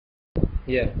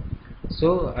here.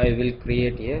 So I will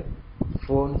create a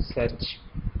phone search.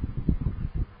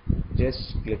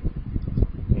 Just click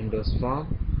Windows form.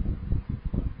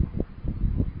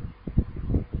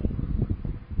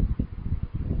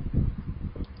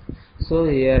 So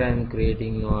here I am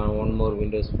creating one more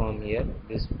Windows form here.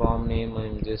 This form name I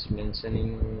am just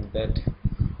mentioning that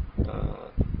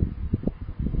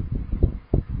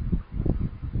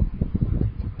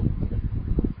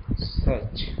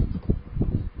search.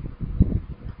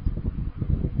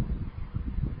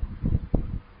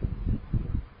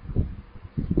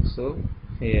 So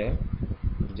here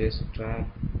just drag.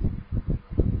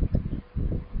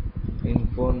 In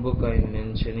phone book I am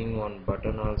mentioning one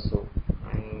button also.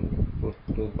 I put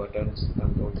two buttons,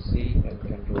 Ctrl C and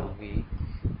Ctrl V.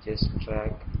 Just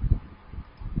drag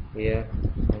here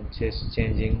and just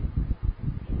changing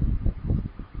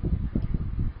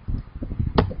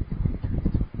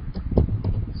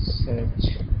search.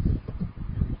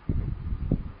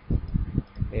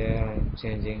 Here I am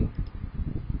changing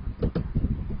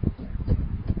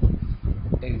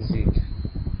exit.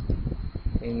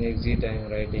 In exit I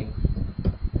am writing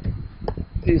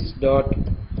this dot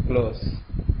close.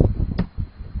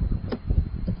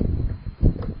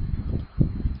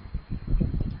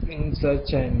 In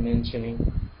search I am mentioning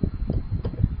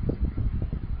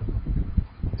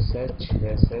search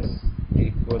ss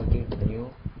equal to new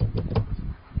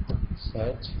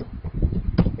search.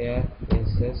 Here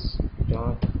ss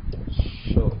dot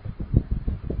show,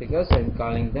 because I'm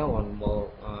calling the one more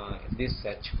this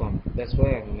search form. That's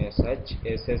why I'm a search.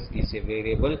 ss is a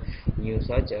variable, new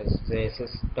search as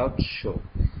ss dot show.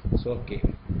 So okay,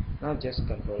 now just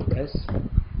Control S.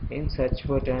 In search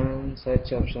button,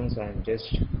 search options, I'm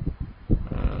just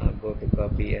go to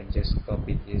copy and just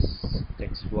copy this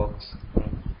text box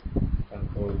and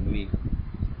Control V.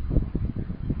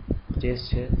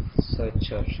 Just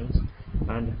search options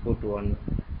and put one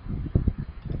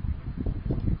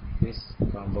this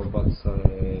combo box or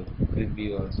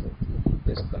preview also.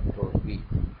 Just Control V.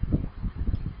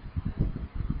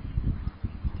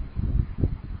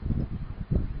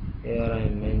 Here I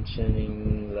am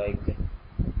mentioning like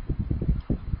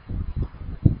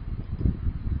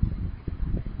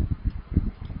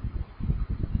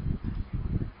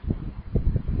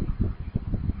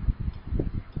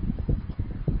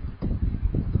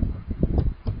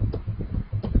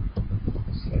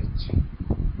search.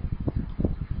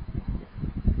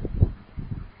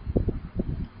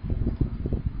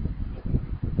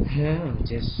 Here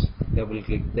just double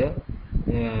click the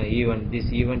event. This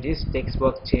event is text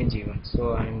box change event.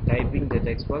 So I am typing the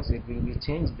text box, it will be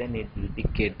changed, then it will be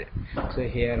get. So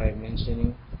here I am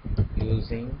mentioning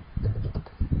using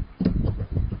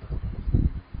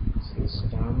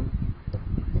system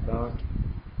dot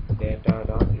data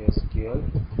dot SQL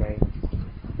client.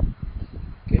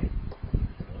 Okay,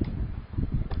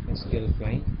 SQL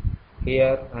client.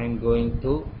 Here I am going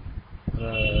to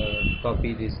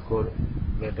copy this code.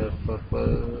 Better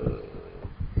purple.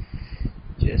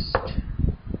 Just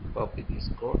copy this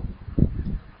code.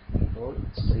 Control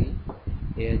C.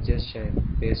 Here just I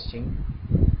am pasting.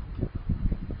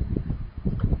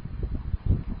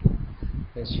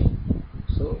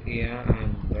 So here I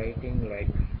am writing like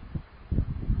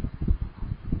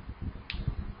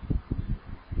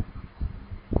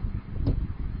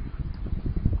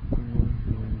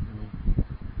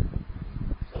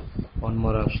one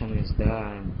more option is there.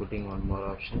 I am putting one more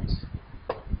options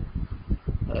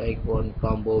like one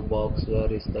combo box.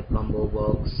 Where is the combo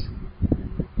box?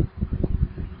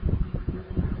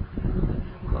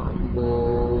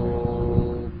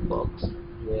 Combo box.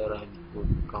 Where I put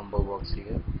combo box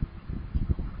here.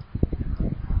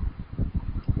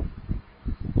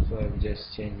 So I'm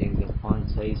just changing the font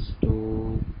size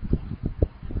to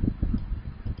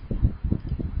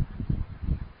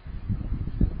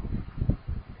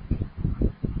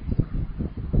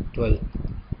 12.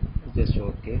 Just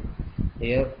okay.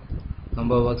 Here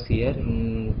combo box here.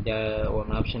 The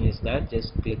one option is that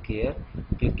just click here,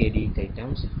 click edit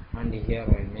items, and here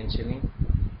I am mentioning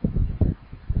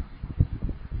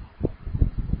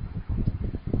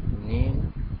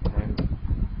name and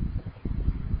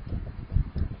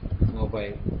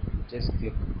mobile. Just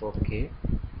click OK.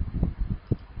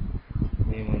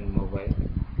 Name and mobile.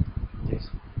 Just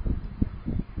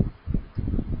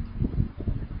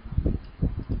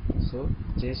so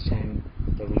just I am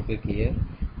double click here.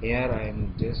 Here I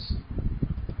am just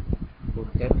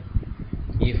put that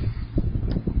if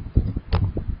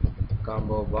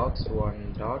combo box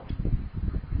one dot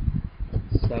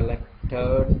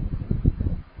selected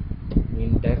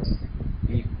index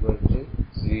equal to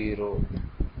 0.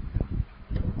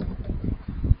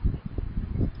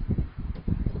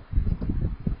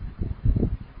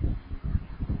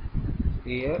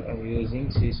 here I'm using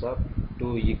C#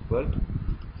 2 equal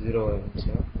 0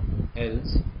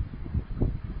 else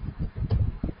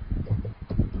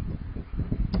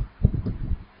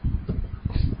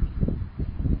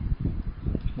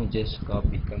just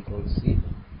copy Control C.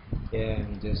 Here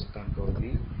I'm just Control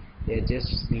V. Here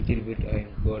just little bit I'm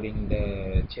coding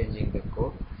the changing the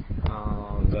code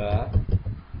where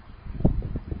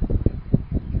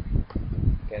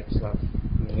caps of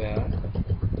where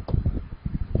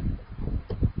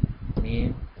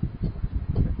name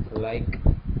like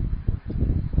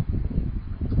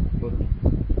put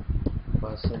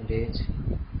percentage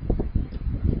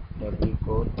double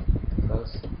quote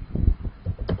plus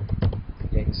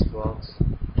text box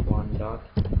one dot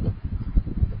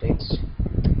text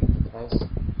plus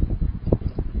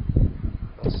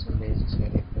percentage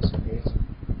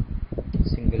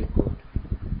single quote.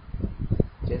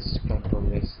 Just Control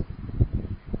S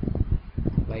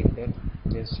like that.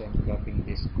 Just I'm copying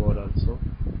this code also.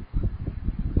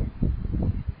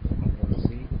 Control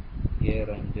C. Here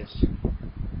I'm just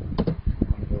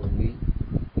Control V.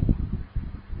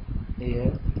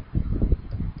 Here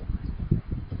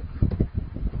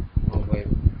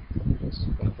mobile. Just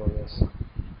Control S.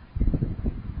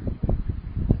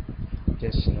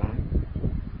 Just run.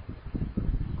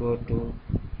 Go to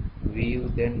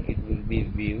view, then it will be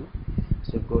view.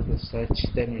 So go to search,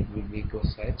 then it will be go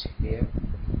search. Here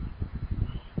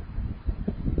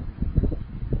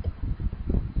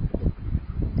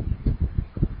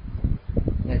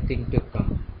nothing to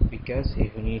come because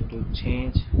if you need to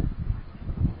change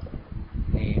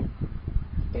name,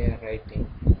 here writing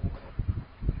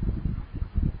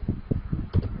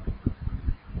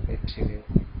Vetrivel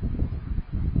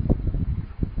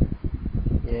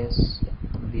S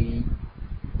D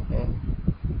F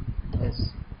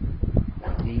S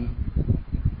D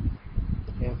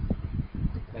F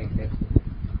like that.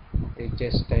 They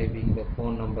just typing the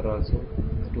phone number also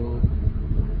to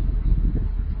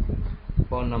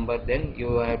phone number, then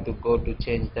you have to go to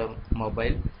change the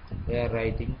mobile. They are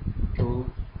writing 2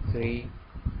 3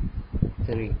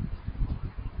 3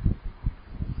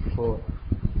 4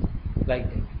 like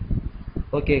that.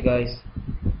 Okay guys,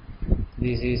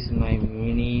 this is my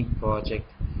mini project.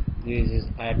 This is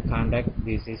add contact,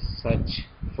 this is search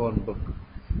phone book.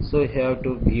 So you have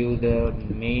to view the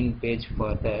main page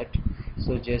for that.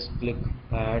 So just click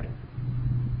add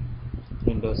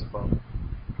Windows form.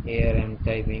 Here I am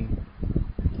typing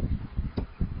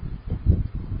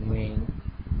main,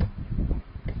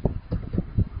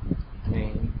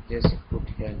 just put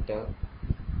enter.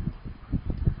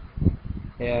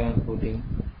 Here I am putting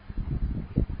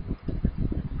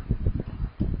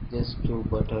just 2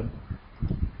 button.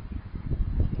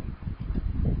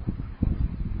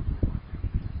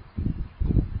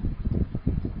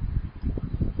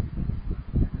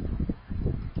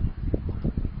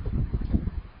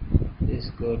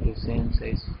 Just go to same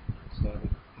size, sorry,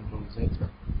 Control Z.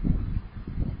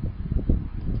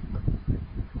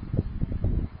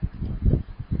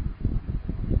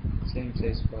 Same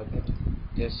size for that.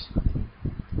 Just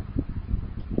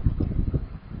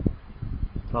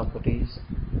properties,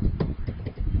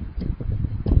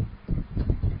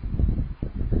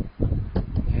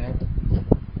 add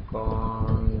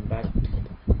contact,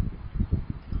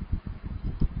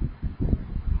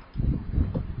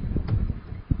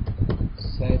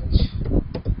 search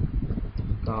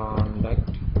contact,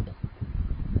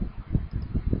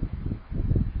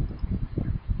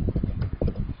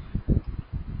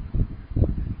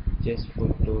 just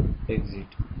put to exit.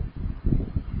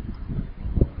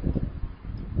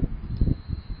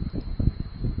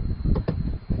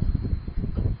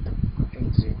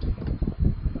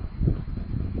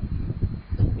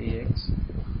 EX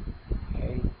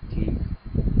IT.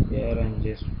 Here I'm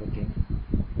just putting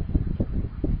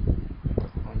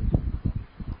and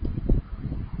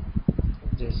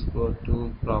just go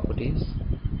to properties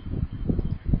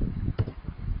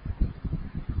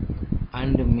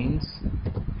and means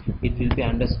it will be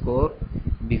underscore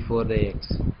before the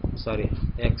X, sorry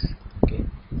X. Okay,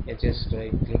 I just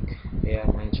right click here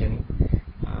mentioning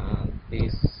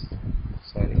this,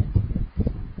 sorry,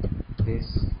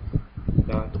 this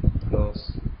dot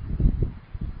close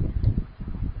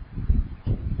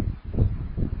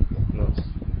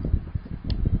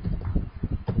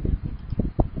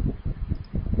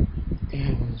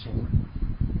here mentioning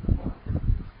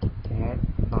add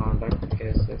contact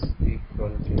ss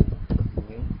equal to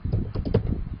new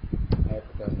add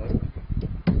contact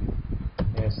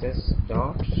ss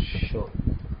dot show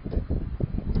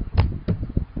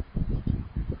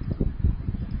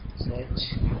search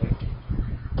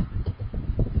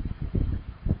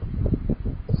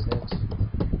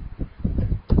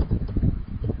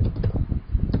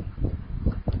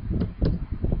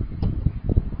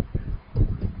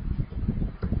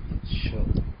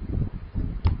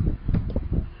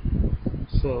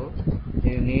So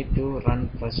you need to run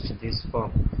first this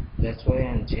form. That's why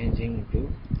I'm changing to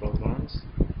programs.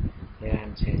 Here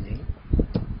I'm changing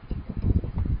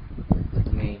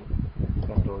main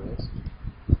controllers.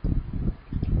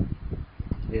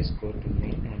 Just go to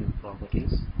main and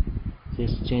properties.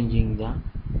 Just changing the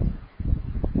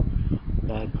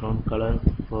background color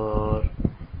for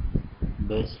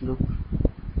base look.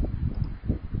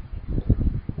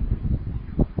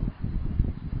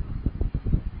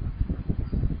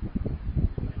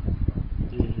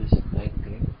 This is light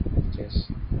green. Just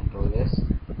control S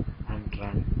and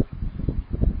run.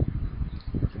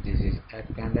 This is add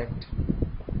contact.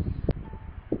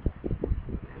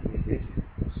 This is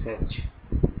search.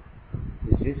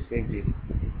 This is exit.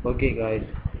 Okay guys,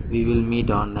 we will meet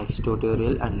on next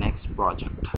tutorial and next project.